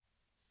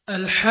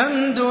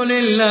الحمد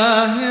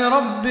لله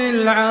رب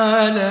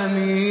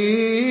العالمين.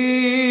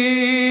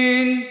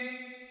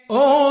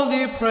 All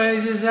the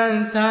praises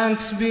and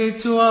thanks be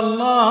to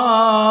Allah,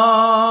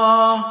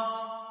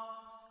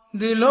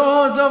 the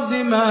Lord of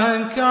the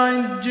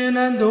mankind, jinn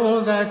and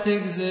all that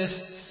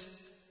exists.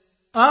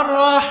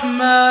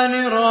 Ar-Rahman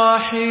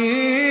Ar-Rahim,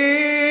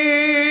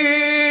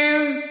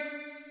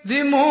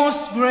 the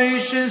most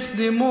gracious,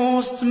 the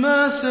most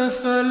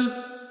merciful.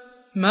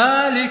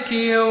 Malik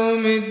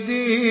Yawmiddin,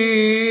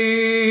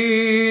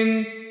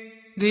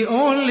 the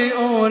only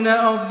owner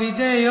of the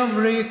day of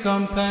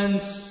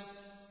recompense.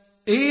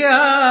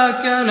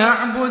 Iyaka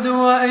na'budu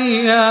wa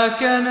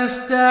iyaka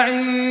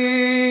nasta'een.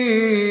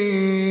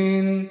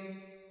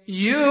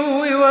 You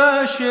we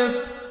worship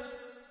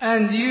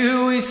and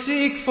you we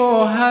seek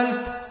for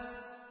help.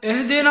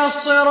 Ihdina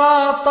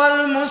as-sirata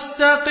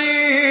al-mustaqim,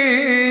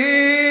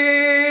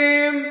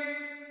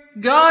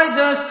 guide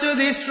us to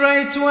the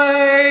straight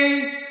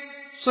way.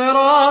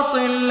 صراط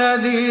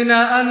الذين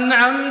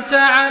أنعمت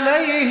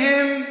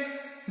عليهم,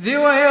 the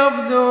way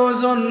of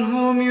those on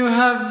whom you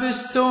have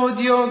bestowed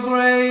your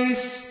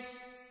grace.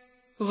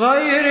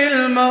 غير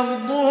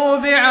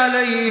المغضوب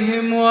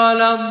عليهم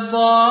ولا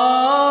الضالين.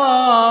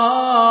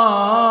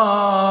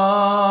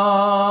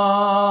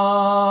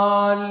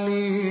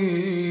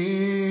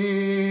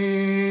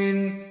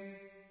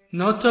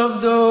 Not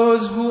of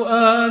those who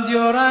earned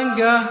your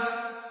anger,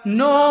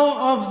 nor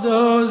of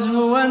those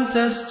who went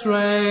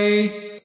astray.